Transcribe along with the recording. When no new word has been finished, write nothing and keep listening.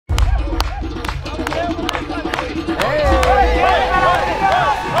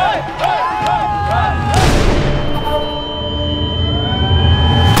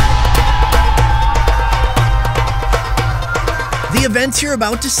events you're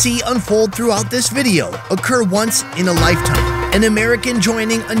about to see unfold throughout this video occur once in a lifetime. An American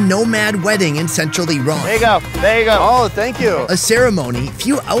joining a nomad wedding in central Iran. There you go. There you go. Oh, thank you. A ceremony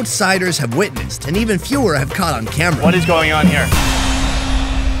few outsiders have witnessed and even fewer have caught on camera. What is going on here?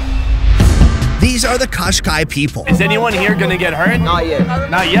 These are the Qashqai people. Is anyone here gonna get hurt? Not yet.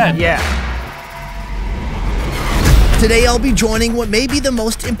 Not yet? Yeah. Today I'll be joining what may be the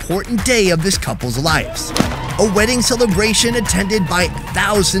most important day of this couple's lives. A wedding celebration attended by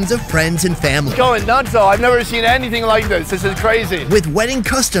thousands of friends and family. It's going nuts though. I've never seen anything like this. This is crazy. With wedding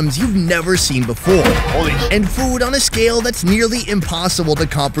customs you've never seen before. Holy shit. And food on a scale that's nearly impossible to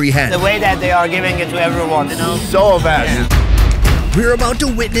comprehend. The way that they are giving it to everyone, you know? So fast. We're about to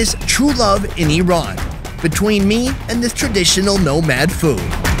witness true love in Iran, between me and this traditional nomad food.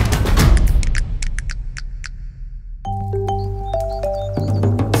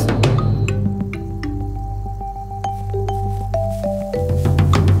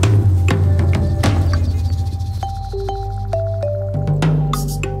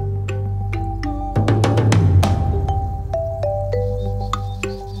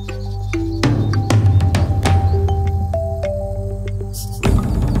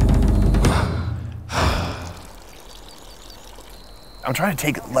 I'm trying to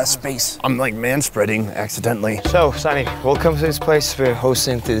take less space. I'm like man-spreading accidentally. So, Sunny, welcome to this place. We're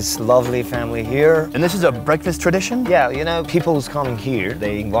hosting this lovely family here. And this is a breakfast tradition? Yeah, you know, people who's coming here,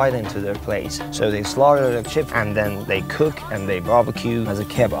 they invite them to their place. So they slaughter the chip and then they cook and they barbecue as a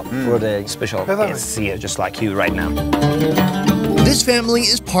kebab for the special guests here, just like you right now. This family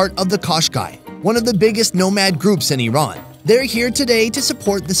is part of the Qashqai, one of the biggest nomad groups in Iran. They're here today to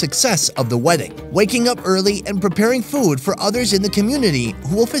support the success of the wedding, waking up early and preparing food for others in the community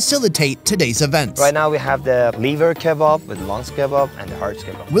who will facilitate today's events. Right now we have the liver kebab with lungs kebab and the hearts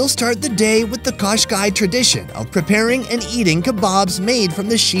kebab. We'll start the day with the Qashqai tradition of preparing and eating kebabs made from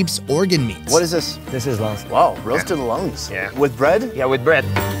the sheep's organ meats. What is this? This is lungs. Wow, roasted lungs. Yeah. With bread? Yeah, with bread.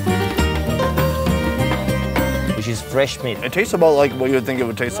 Which is fresh meat. It tastes about like what you would think it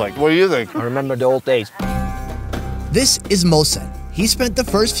would taste like. What do you think? I remember the old days. This is Mohsen. He spent the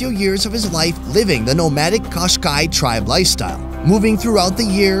first few years of his life living the nomadic Qashqai tribe lifestyle, moving throughout the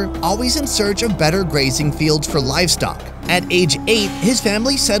year, always in search of better grazing fields for livestock. At age 8, his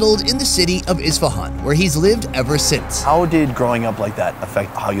family settled in the city of Isfahan, where he's lived ever since. How did growing up like that affect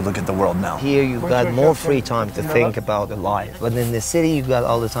how you look at the world now? Here you got more free time to think about the life. But in the city you got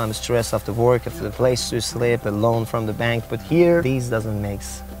all the time stress after work, after the place to sleep, a loan from the bank. But here, these doesn't make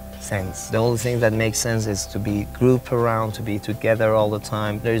sense. The only thing that makes sense is to be grouped around, to be together all the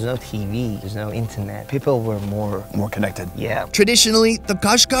time. There's no TV, there's no internet. People were more connected. Yeah. Traditionally, the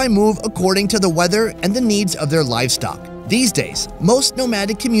Qashqai move according to the weather and the needs of their livestock. These days, most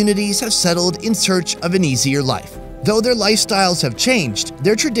nomadic communities have settled in search of an easier life. Though their lifestyles have changed,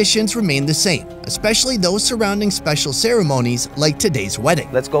 their traditions remain the same, especially those surrounding special ceremonies like today's wedding.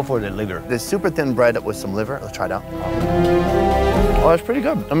 Let's go for the liver. This super thin bread with some liver. Let's try it out. Oh, that's pretty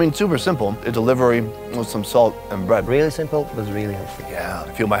good. I mean, super simple. It's a livery with some salt and bread. Really simple, but really healthy. Yeah,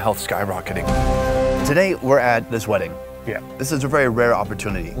 I feel my health skyrocketing. Today, we're at this wedding. Yeah. This is a very rare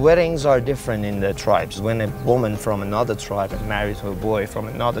opportunity. Weddings are different in the tribes. When a woman from another tribe is married to a boy from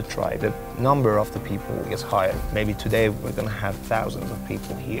another tribe, the number of the people gets higher. Maybe today we're gonna have thousands of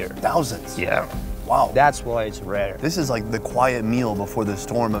people here. Thousands? Yeah. Wow. That's why it's rare. This is like the quiet meal before the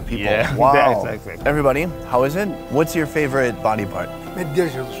storm of people. Yeah. Wow. Yeah, exactly. Everybody, how is it? What's your favorite body part?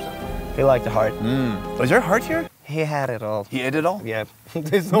 Feel like the heart. Was there a heart here? He had it all. He ate it all? Yeah.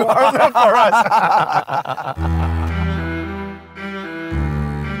 There's no heart left for us.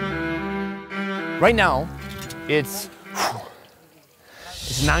 Right now, it's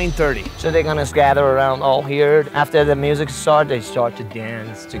 9:30. So they're gonna gather around all here. After the music starts, they start to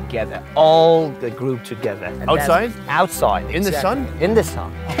dance together. All the group together. And Outside? Outside. In the sun? In the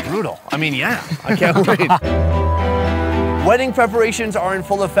sun. Brutal. I mean, yeah, I can't wait. Wedding preparations are in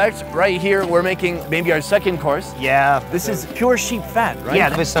full effect. Right here, we're making maybe our second course. Yeah. This is pure sheep fat, right?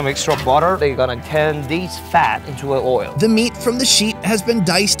 Yeah, with some extra butter, they're gonna turn these fat into an oil. The meat from the sheep has been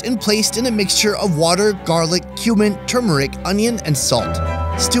diced and placed in a mixture of water, garlic, cumin, turmeric, onion, and salt,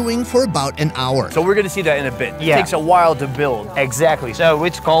 stewing for about an hour. So we're gonna see that in a bit. Yeah. It takes a while to build. Exactly. So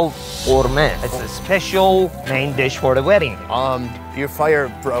it's called orme. It's a special main dish for the wedding. Your fire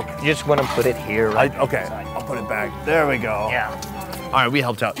broke. You just wanna put it here, right? Okay, I'll put it back. There we go. Yeah. All right, we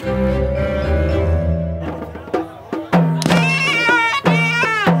helped out.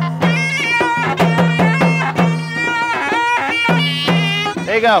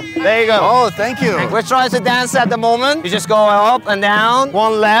 There you go. There you go. Oh, thank you. We're trying to dance at the moment. You just go up and down,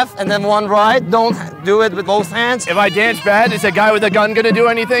 one left and then one right. Don't do it with both hands. If I dance bad, is a guy with a gun gonna do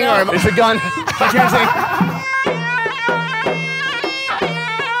anything? No. Or is the gun dancing?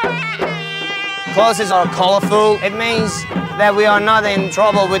 Clothes are colorful. It means that we are not in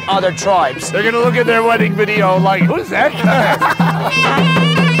trouble with other tribes. They're gonna look at their wedding video like, who's that guy?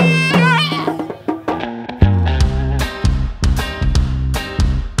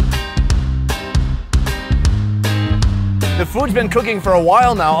 The food's been cooking for a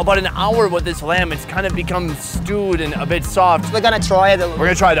while now, about an hour with this lamb. It's kind of become stewed and a bit soft. We're gonna try it. We're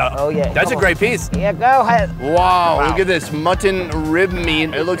gonna try it out. Oh yeah. That's a great piece. Yeah, go ahead. Wow, look at this mutton rib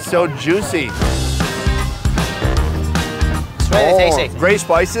meat. It looks so juicy. It's really tasty. Great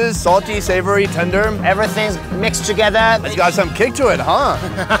spices, salty, savory, tender. Everything's mixed together. It's got some kick to it, huh?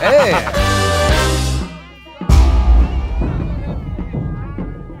 Hey.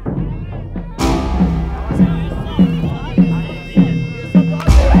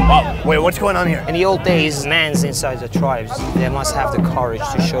 Wait, what's going on here? In the old days, men inside the tribes, they must have the courage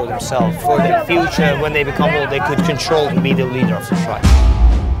to show themselves. For the future, when they become old, they could control and be the leader of the tribe.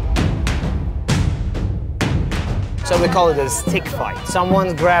 So we call it a stick fight.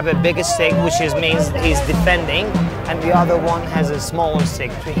 Someone grab a bigger stick, which means he's defending, and the other one has a smaller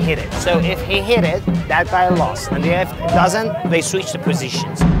stick to hit it. So if he hit it, that guy lost. And if it doesn't, they switch the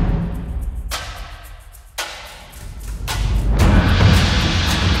positions.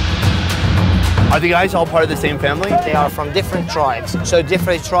 Are the guys all part of the same family? They are from different tribes, so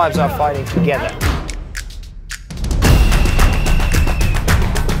different tribes are fighting together.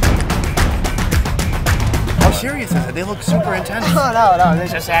 How serious is it? They look super intense. No, they're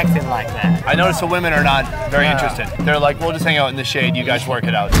just acting like that. I noticed the women are not very interested. They're like, we'll just hang out in the shade, you guys work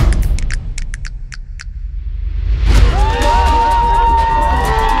it out.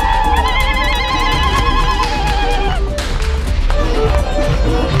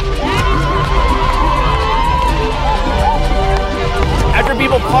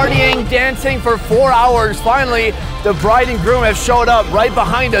 People partying, dancing for 4 hours. Finally, the bride and groom have showed up right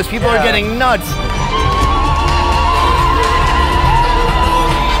behind us. People are getting nuts.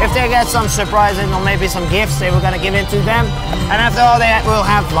 If they get some surprises or maybe some gifts, they were going to give it to them. And after all that, we'll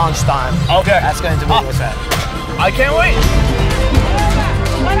have lunchtime. Okay. That's going to be what's that. I can't wait.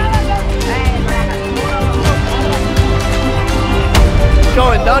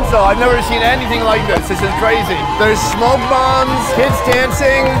 Going nuts though. I've never seen anything like this. This is crazy. There's smoke bombs, kids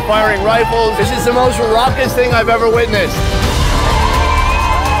dancing, firing rifles. This is the most raucous thing I've ever witnessed.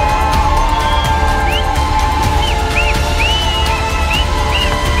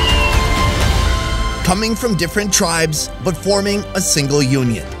 Coming from different tribes, but forming a single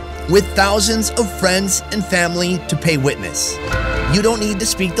union, with thousands of friends and family to pay witness. You don't need to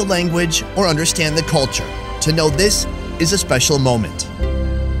speak the language or understand the culture to know this is a special moment.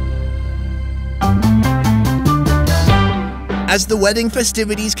 As the wedding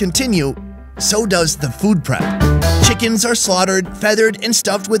festivities continue, so does the food prep. Chickens are slaughtered, feathered, and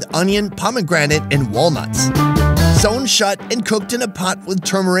stuffed with onion, pomegranate, and walnuts. Sewn shut and cooked in a pot with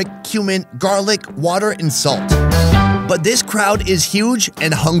turmeric, cumin, garlic, water, and salt. But this crowd is huge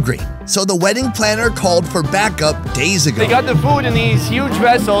and hungry, so the wedding planner called for backup days ago. They got the food in these huge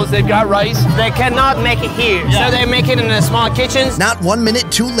vessels. They've got rice. They cannot make it here, so they make it in the small kitchens. Not 1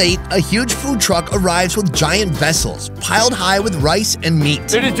 minute too late, a huge food truck arrives with giant vessels, piled high with rice and meat.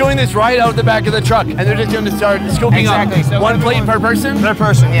 They're just doing this right out the back of the truck, and they're just going to start scooping up. So one plate per person? Per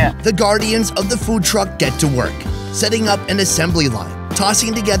person, yeah. The guardians of the food truck get to work, setting up an assembly line,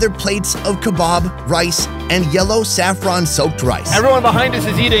 tossing together plates of kebab, rice, and yellow saffron-soaked rice. Everyone behind us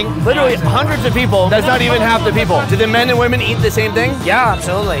is eating, literally hundreds of people. That's not even half the people. Do the men and women eat the same thing? Yeah,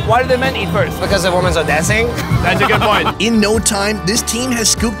 absolutely. Why do the men eat first? Because the women are dancing. That's a good point. In no time, this team has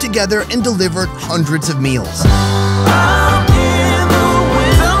scooped together and delivered hundreds of meals.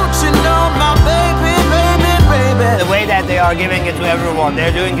 The way that they are giving it to everyone,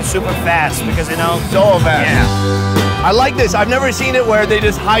 they're doing it super fast because, you know, So fast. Yeah. I like this. I've never seen it where they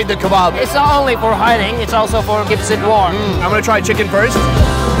just hide the kebab. It's not only for hiding, it's also for keeps it warm. I'm gonna try chicken first.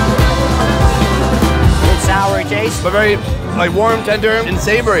 It's sour taste. But very like warm, tender, and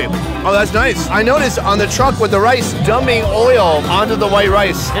savory. Oh, that's nice. I noticed on the truck with the rice, dumping oil onto the white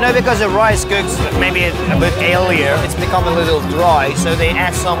rice. You know, because the rice cooks maybe a bit earlier, it's become a little dry, so they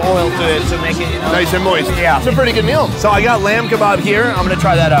add some oil to it to make it, you know, Nice and moist. Yeah. It's a pretty good meal. So I got lamb kebab here. I'm gonna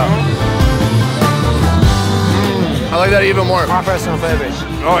try that out. I like that even more. my personal favorite.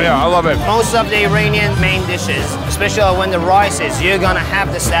 Oh yeah, I love it. Most of the Iranian main dishes, especially when the rice is, you're gonna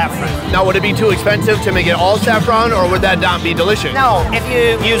have the saffron. Now, would it be too expensive to make it all saffron, or would that not be delicious? No, if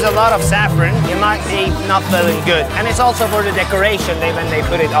you use a lot of saffron, you might be not feeling good. And it's also for the decoration when they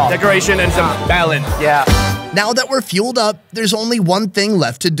put it on. Decoration and some balance. Yeah. Now that we're fueled up, there's only one thing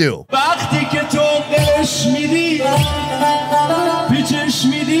left to do.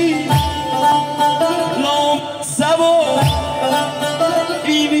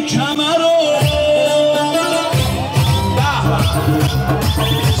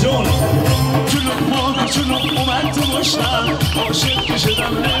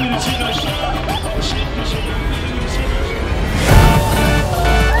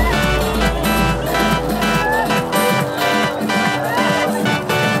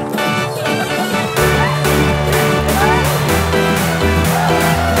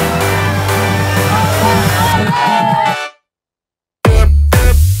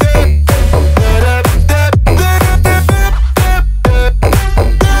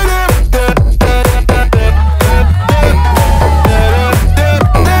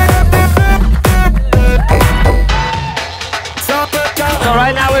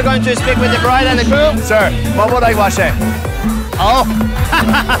 To speak with the bride and the groom. Sir, what would I wash it? Oh,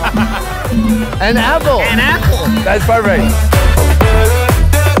 an apple. An apple. That's perfect.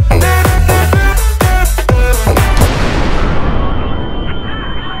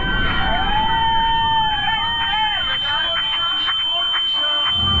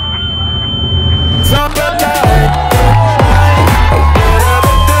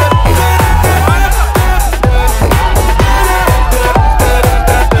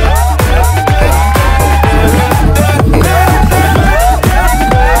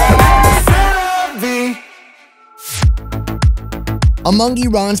 Among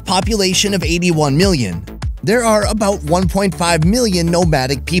Iran's population of 81 million, there are about 1.5 million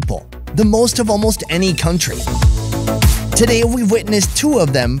nomadic people, the most of almost any country. Today we've witnessed two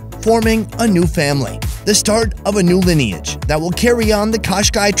of them forming a new family, the start of a new lineage that will carry on the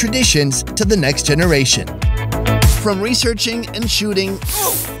Qashqai traditions to the next generation. From researching and shooting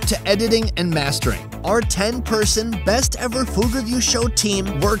to editing and mastering, our 10-person best ever food review show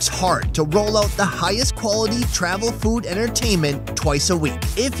team works hard to roll out the highest quality travel food entertainment twice a week.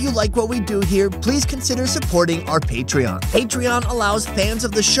 If you like what we do here, please consider supporting our Patreon. Patreon allows fans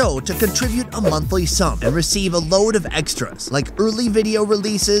of the show to contribute a monthly sum and receive a load of extras like early video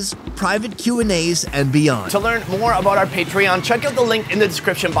releases, private Q&As, and beyond. To learn more about our Patreon, check out the link in the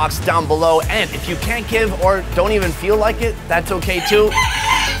description box down below. And if you can't give or don't even feel like it, that's okay too.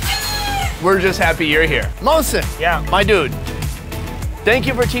 We're just happy you're here. Mohsen, yeah, my dude, thank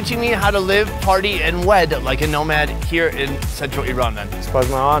you for teaching me how to live, party, and wed like a nomad here in central Iran, man. It was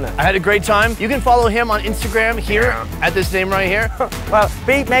my honor. I had a great time. You can follow him on Instagram here at this name right here. Well,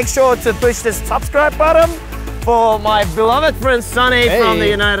 Pete, make sure to push this subscribe button for my beloved friend Sonny from the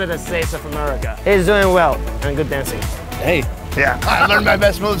United States of America. He's doing well and good dancing. Hey. Yeah, I learned my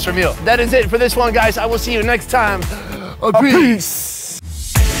best moves from you. That is it for this one, guys. I will see you next time. Peace.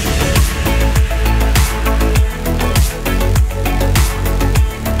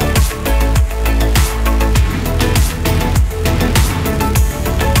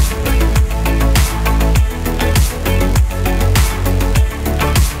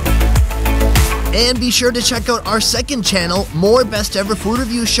 And be sure to check out our second channel, More Best Ever Food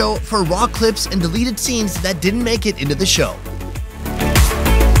Review Show, for raw clips and deleted scenes that didn't make it into the show.